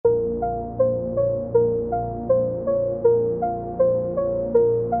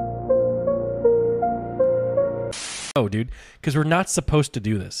Oh, dude, because we're not supposed to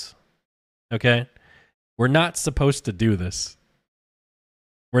do this. Okay? We're not supposed to do this.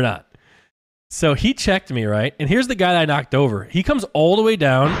 We're not. So he checked me, right? And here's the guy that I knocked over. He comes all the way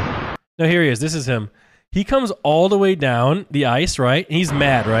down. No, here he is. This is him. He comes all the way down the ice, right? And he's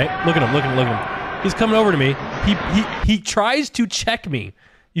mad, right? Look at him, look at him, look at him. He's coming over to me. He tries to check me.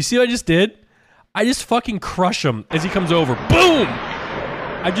 You see what I just did? I just fucking crush him as he comes over. Boom!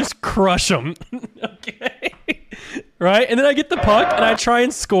 I just crush him. Okay? Right? And then I get the puck and I try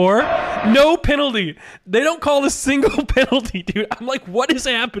and score. No penalty. They don't call a single penalty, dude. I'm like, what is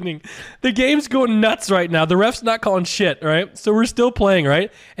happening? The game's going nuts right now. The ref's not calling shit, right? So we're still playing,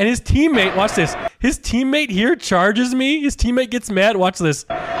 right? And his teammate, watch this. His teammate here charges me. His teammate gets mad. Watch this.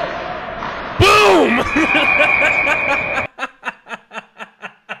 Boom!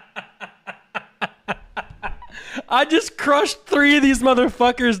 I just crushed 3 of these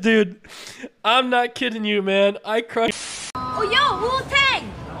motherfuckers, dude. I'm not kidding you, man. I crushed. Oh, yo, Wu-Tang!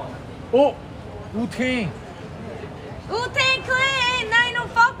 Oh, Wu-Tang. Wu-Tang Clan, now you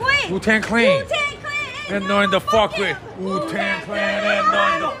don't fuck with. Wu-Tang Clan. Wu-Tang Clan, And none to fuck with. Wu-Tang Clan and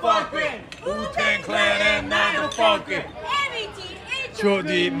none to fuck with. Wu-Tang Clan and none to fuck with.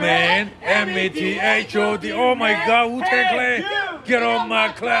 M-E-T-H-O-D, man. M-E-T-H-O-D. Oh my God, Wu-Tang Clan. Get on my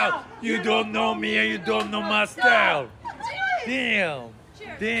cloud. You don't know me and you don't know my style. Damn.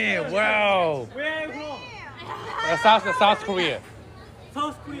 Damn, wow. Where are you from? South Korea.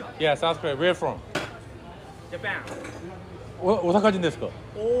 South Korea. Yeah, South Korea. Where from? Japan. 大阪人ですか？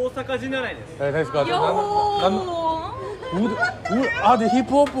大阪人じゃないです。ですか？よあ、でヒップ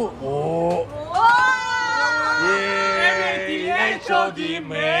ホップ。おー。M-E-T-H-O-D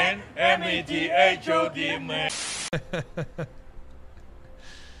man. M-E-T-H-O-D man.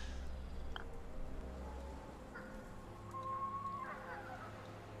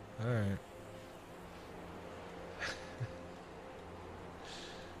 All right.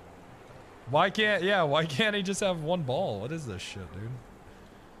 Why can't he just have one ball? What is this shit, dude?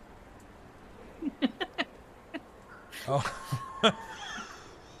 Oh.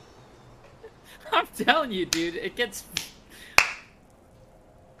 I'm telling you, dude, it gets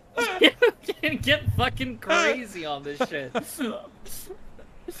it can get fucking crazy on this shit.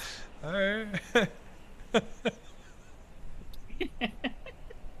 All right.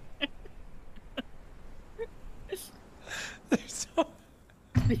 There's so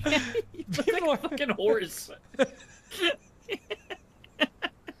You look like a fucking horse.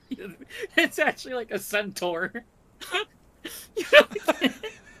 It's actually like a centaur.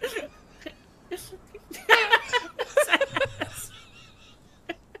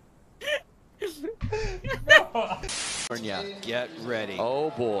 Get ready.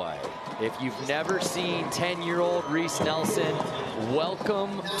 Oh boy. If you've never seen 10-year-old Reese Nelson,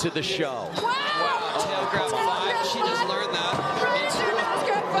 welcome to the show. Wow. Tail grab 5. She just learned that.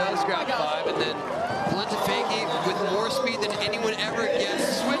 Nose grab 5. And then blunt to fakie with more speed than anyone ever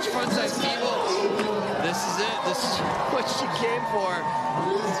gets. Switch frontside steeple. This is it. This is what she came for.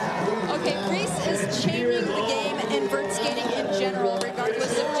 Okay, Reese is changing the game in vert skating in general,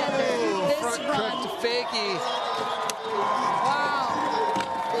 regardless of gender. This Front run. crook to fakie. Wow.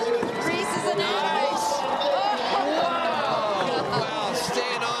 Reese is an ace. Wow,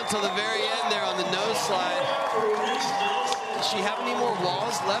 staying on till the very end there on the nose slide. Does she have any more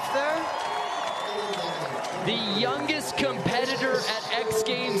walls left there? The youngest competitor at X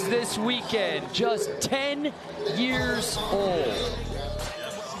Games this weekend, just 10 years old.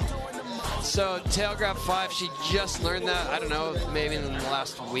 So tail grab 5, she just learned that, I don't know, maybe in the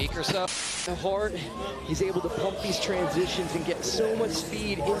last week or so. Hard, he's able to pump these transitions and get so much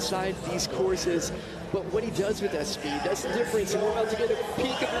speed inside these courses. But what he does with that speed, that's the difference. And we're about to get a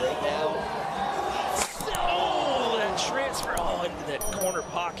peek of it right now. Oh, that transfer, oh, into that corner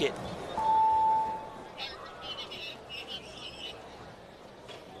pocket.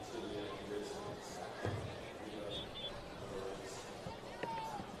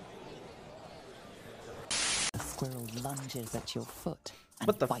 Squirrel lunges at your foot and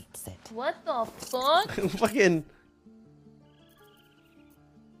What the bites it. What the fuck? Fucking.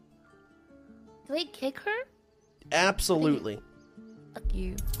 Do we kick her? Absolutely. Fuck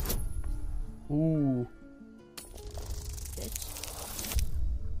you. Ooh. Bitch.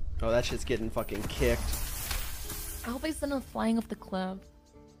 Oh, that shit's getting fucking kicked. I hope I send him flying off the club.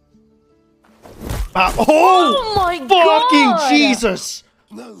 Oh my fucking God! Jesus!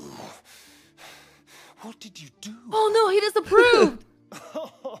 No. What did you do? Oh no, he disapproved!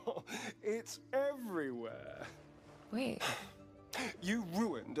 Oh, it's everywhere. Wait. You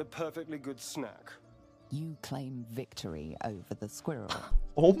ruined a perfectly good snack. You claim victory over the squirrel.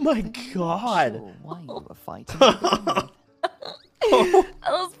 Oh my god. Sure why you were fighting to begin with.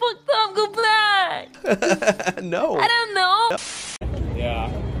 I was fucked up. Go back. No. I don't know.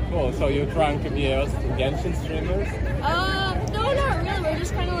 Yeah. Cool. So you're trying to be a Genshin streamers? No, not really. We're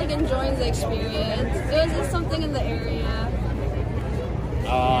just kind of like enjoying the experience. It was just something in the area.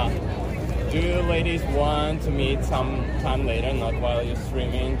 Do you ladies want to meet sometime later, not while you're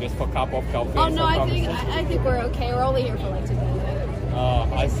streaming, just for a cup of coffee? Oh no, I think we're okay. We're only here for like 2 days.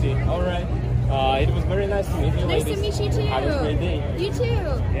 I see. All right. It was very nice to meet you, Nice ladies. to meet you too. Have a great day. You too.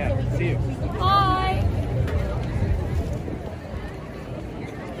 Yeah. See you. Bye.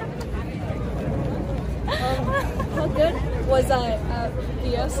 How good was I at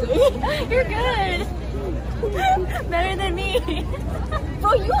VSC? You're good. Better than me.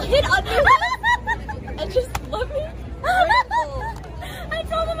 Bro, you hit under and just let me. I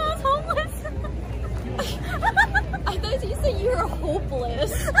told him I was homeless. I thought you said you were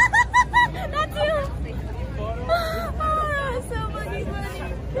hopeless. That too. Oh, that's so fucking funny.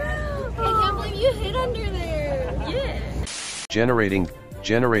 I can't believe you hit under there. Yeah. Generating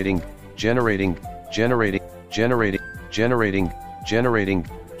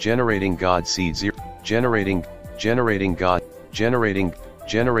God seed 0. Generating God. Generating God.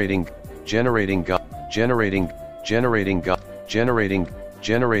 Generating God. Generating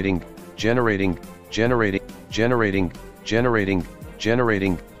God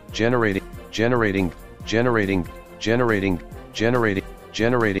seed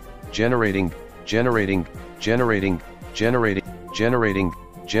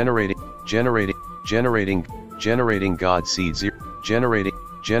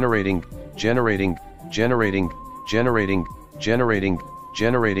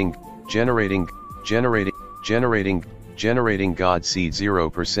Generating God seed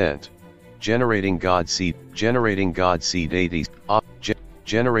 0%. Generating God seed 80.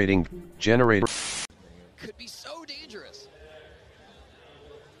 Generating. Could be so dangerous.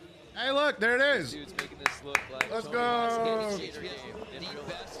 Hey, look, there it is. Dude's making this look like Let's Tony go. Hawk's skater game. The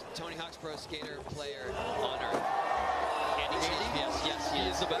best Tony Hawk's Pro Skater player on earth. Yes, he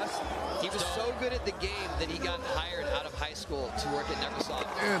is the best. He was so good at the game that he got hired out of high school to work at Neversoft.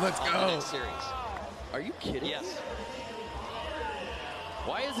 Dude, let's on go. the next series. Are you kidding? Yes.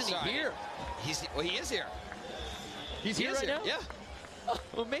 Why isn't he here? He is here. He's here right now? Yeah. Oh,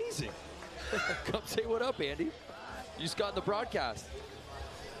 amazing. Come say what up, Andy. You just got in the broadcast.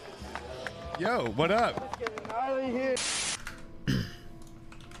 Yo, what up?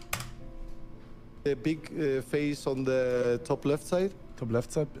 A big face on the top left side. Top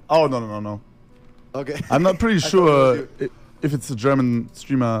left side? Oh, no. Okay. I'm not pretty I sure thought it if it's a German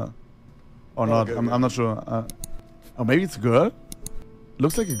streamer or not. Okay, I'm not sure. Oh, maybe it's a girl?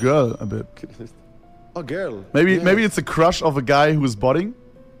 Looks like a girl a bit. Oh, girl. Maybe Yes. maybe it's a crush of a guy who is bodding,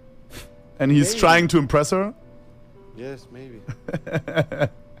 and he's Maybe. trying to impress her. Yes, maybe.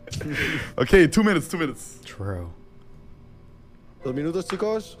 Okay, 2 minutes. True. 2 minutos,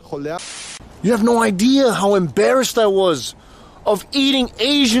 chicos. Joder. You have no idea how embarrassed I was of eating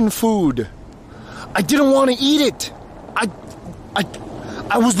Asian food. I didn't want to eat it.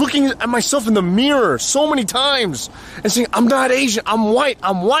 I was looking at myself in the mirror so many times and saying, I'm not Asian, I'm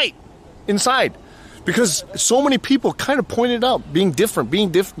white inside. Because so many people kind of pointed out being different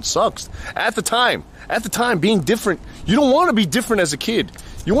sucks. At the time, being different, you don't want to be different as a kid.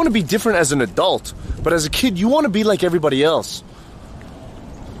 You want to be different as an adult. But as a kid, you want to be like everybody else.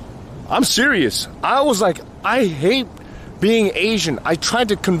 I'm serious. I was like, I hate being Asian. I tried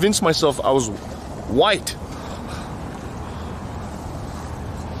to convince myself I was white.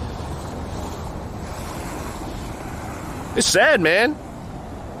 It's sad, man.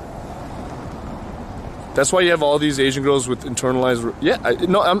 That's why you have all these Asian girls with internalized. Yeah,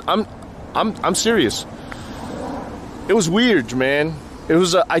 I'm serious. It was weird, man. It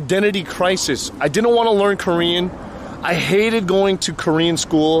was an identity crisis. I didn't want to learn Korean. I hated going to Korean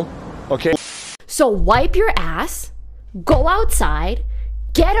school. Okay. So wipe your ass, go outside,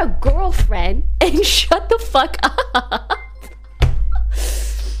 get a girlfriend, and shut the fuck up.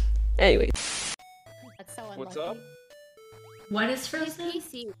 Anyway. What's up? What is frozen?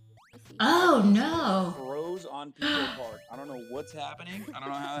 PC. Oh no. Froze on Pico Park. I don't know what's happening. I don't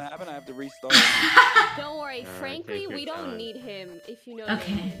know how it happened. I have to restart. Don't worry. Frankly, we don't need him, if you know what I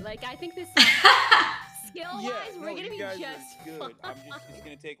Okay. mean. Like, I think this skill-wise, we're gonna be just good. It's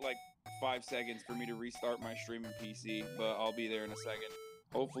gonna take like 5 seconds for me to restart my streaming PC, but I'll be there in a second.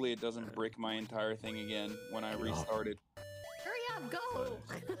 Hopefully, it doesn't brick my entire thing again when I restart it. Hurry up, go!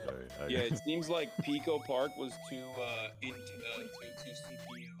 Yeah, it seems like Pico Park was too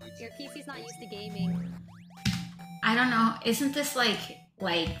CPU Your PC's not used to gaming. I don't know. Isn't this like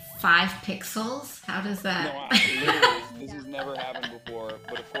 5 pixels? How does that? No, literally, this has never happened before,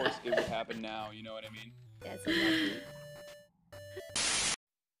 but of course it would happen now. You know what I mean? That's exactly.